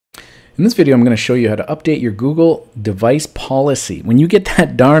In this video, I'm going to show you how to update your Google device policy. When you get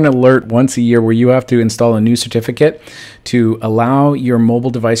that darn alert once a year where you have to install a new certificate to allow your mobile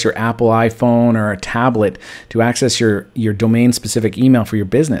device, your Apple iPhone or a tablet, to access your domain-specific email for your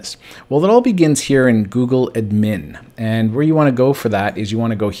business. Well, it all begins here in Google Admin. And where you want to go for that is you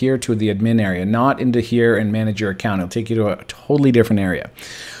want to go here to the admin area, not into here and manage your account. It'll take you to a totally different area.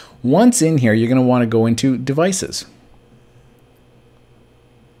 Once in here, you're going to want to go into devices.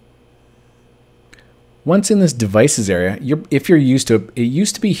 Once in this devices area, if you're used to it, it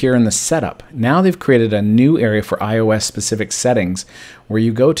used to be here in the setup. Now they've created a new area for iOS specific settings where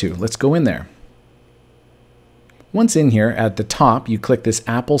you go to. Let's go in there. Once in here at the top, you click this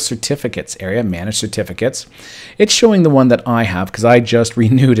Apple certificates area, manage certificates. It's showing the one that I have because I just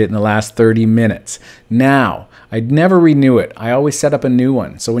renewed it in the last 30 minutes. Now, I'd never renew it. I always set up a new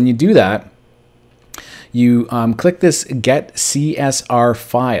one. So when you do that, you click this Get CSR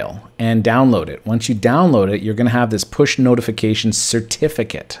file and download it. Once you download it, you're going to have this push notification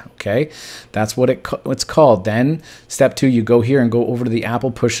certificate. Okay, that's what it's called. Then step 2, you go here and go over to the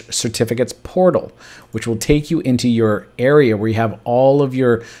Apple Push Certificates portal, which will take you into your area where you have all of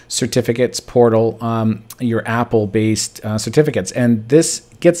your certificates portal, your Apple-based certificates, and this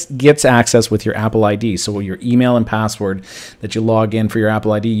gets access with your Apple ID. So your email and password that you log in for your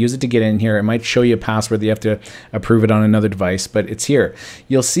Apple ID, use it to get in here. It might show you a password that you have to approve it on another device, but it's here.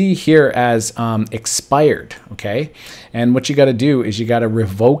 You'll see here as expired, okay? And what you got to do is you got to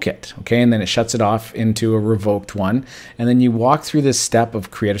revoke it, okay? And then it shuts it off into a revoked one. And then you walk through this step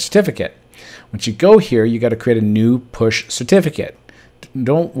of create a certificate. Once you go here, you got to create a new push certificate.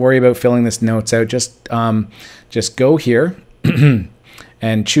 Don't worry about filling this notes out. Just go here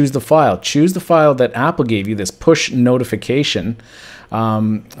and choose the file. Choose the file that Apple gave you, this push notification,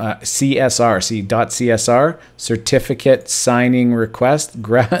 CSR, see .csr, certificate signing request.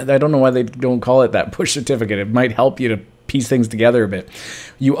 I don't know why they don't call it that, push certificate. It might help you to piece things together a bit.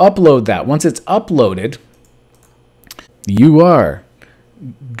 You upload that. Once it's uploaded, you are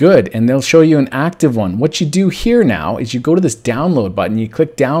good, and they'll show you an active one. What you do here now is you go to this download button, you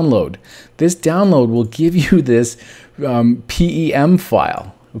click download. This download will give you this PEM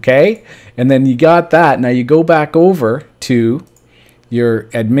file, okay? And then you got that. Now you go back over to your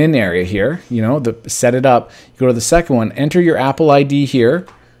admin area here, you know, set it up. You go to the second one, enter your Apple ID here,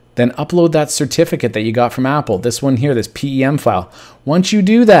 then upload that certificate that you got from Apple. This one here, this PEM file. Once you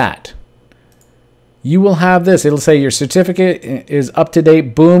do that, you will have this. It'll say your certificate is up to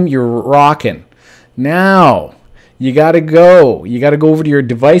date. Boom, you're rocking. Now, you got to go. You got to go over to your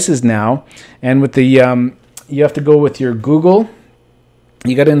devices now. And with the, you have to go with your Google.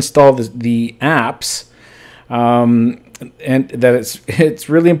 You got to install the apps. And that it's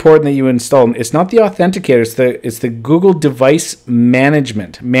really important that you install them. It's not the authenticator, it's the Google Device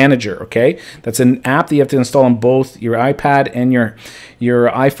Manager, okay? That's an app that you have to install on both your iPad and your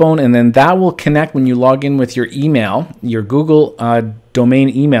iPhone, and then that will connect when you log in with your email, your Google domain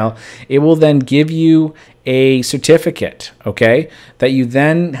email. It will then give you a certificate, okay, that you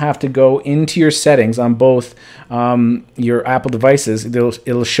then have to go into your settings on both your Apple devices.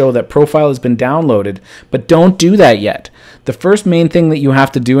 It'll show that profile has been downloaded, but don't do that yet. The first main thing that you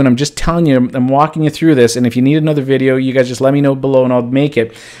have to do, and I'm just telling you, I'm walking you through this, and if you need another video, you guys just let me know below and I'll make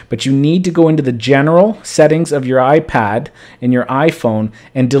it, but you need to go into the general settings of your iPad and your iPhone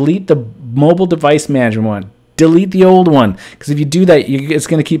and delete the mobile device management one. Delete the old one, because if you do that, it's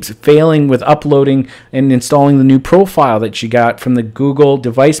going to keep failing with uploading and installing the new profile that you got from the Google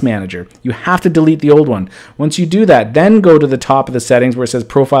Device Manager. You have to delete the old one. Once you do that, then go to the top of the settings where it says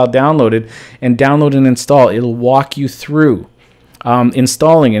profile downloaded and download and install. It'll walk you through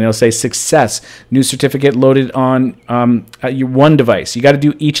installing, and it'll say success, new certificate loaded on your one device. You got to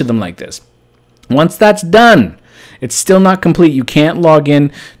do each of them like this. Once that's done, it's still not complete. You can't log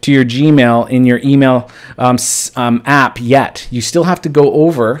in to your Gmail in your email app yet. You still have to go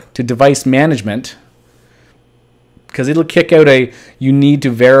over to device management because it'll kick out you need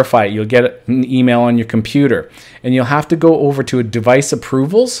to verify it. You'll get an email on your computer, and you'll have to go over to a device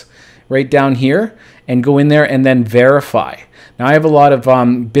approvals right down here and go in there and then verify. Now, I have a lot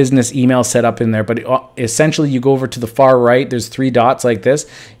of business email set up in there, but essentially you go over to the far right. There's 3 dots like this.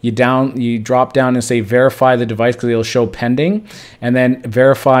 You drop down and say verify the device because it'll show pending, and then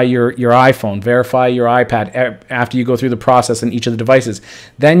verify your iPhone, verify your iPad after you go through the process on each of the devices.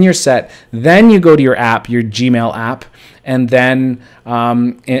 Then you're set. Then you go to your app, your Gmail app, and then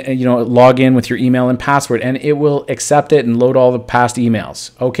log in with your email and password, and it will accept it and load all the past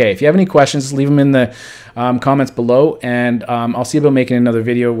emails. Okay, if you have any questions, leave them in the comments below, and I'll see about making another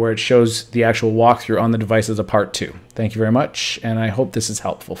video where it shows the actual walkthrough on the device as a part 2. Thank you very much, and I hope this is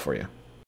helpful for you.